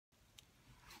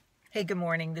Hey, good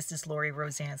morning. This is Lori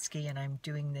Rosansky, and I'm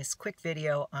doing this quick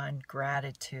video on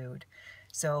gratitude.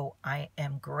 So I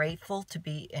am grateful to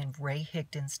be in Ray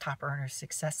Higdon's Top Earner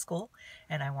Success School,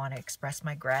 and I want to express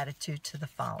my gratitude to the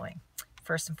following.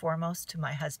 First and foremost, to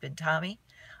my husband, Tommy.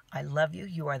 I love you.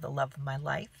 You are the love of my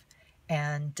life.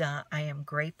 And I am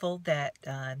grateful that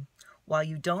while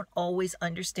you don't always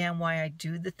understand why I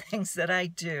do the things that I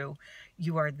do,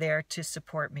 you are there to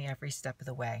support me every step of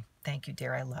the way. Thank you,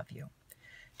 dear. I love you.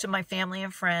 To my family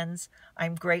and friends,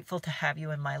 I'm grateful to have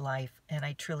you in my life, and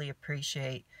I truly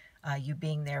appreciate you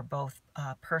being there both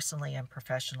personally and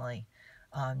professionally.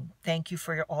 Thank you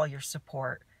for all your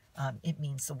support. It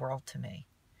means the world to me.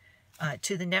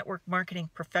 To the network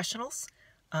marketing professionals,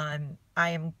 I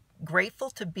am grateful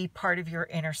to be part of your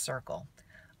inner circle.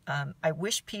 I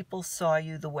wish people saw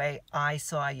you the way I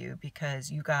saw you, because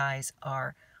you guys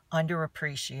are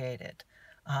underappreciated.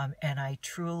 And I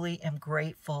truly am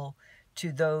grateful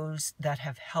to those that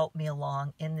have helped me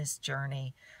along in this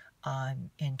journey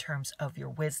in terms of your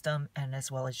wisdom and as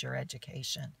well as your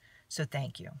education. So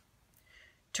thank you.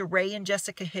 To Ray and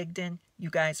Jessica Higdon, you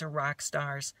guys are rock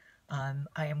stars.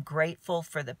 I am grateful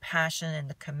for the passion and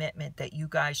the commitment that you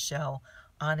guys show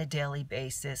on a daily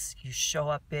basis. You show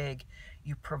up big,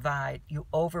 you provide, you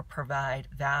over-provide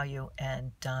value,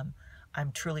 and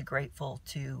I'm truly grateful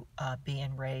to be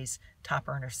in Ray's Top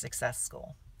Earner Success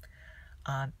School.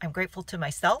 I'm grateful to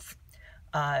myself.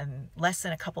 Less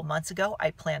than a couple months ago, I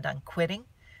planned on quitting.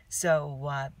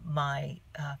 So my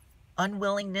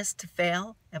unwillingness to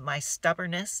fail and my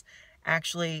stubbornness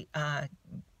actually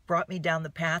brought me down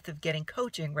the path of getting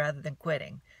coaching rather than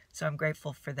quitting. So I'm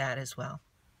grateful for that as well.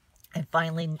 And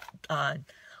finally,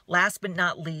 last but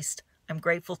not least, I'm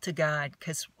grateful to God,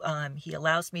 because He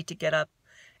allows me to get up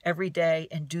every day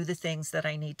and do the things that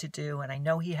I need to do. And I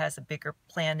know He has a bigger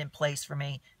plan in place for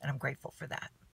me, and I'm grateful for that.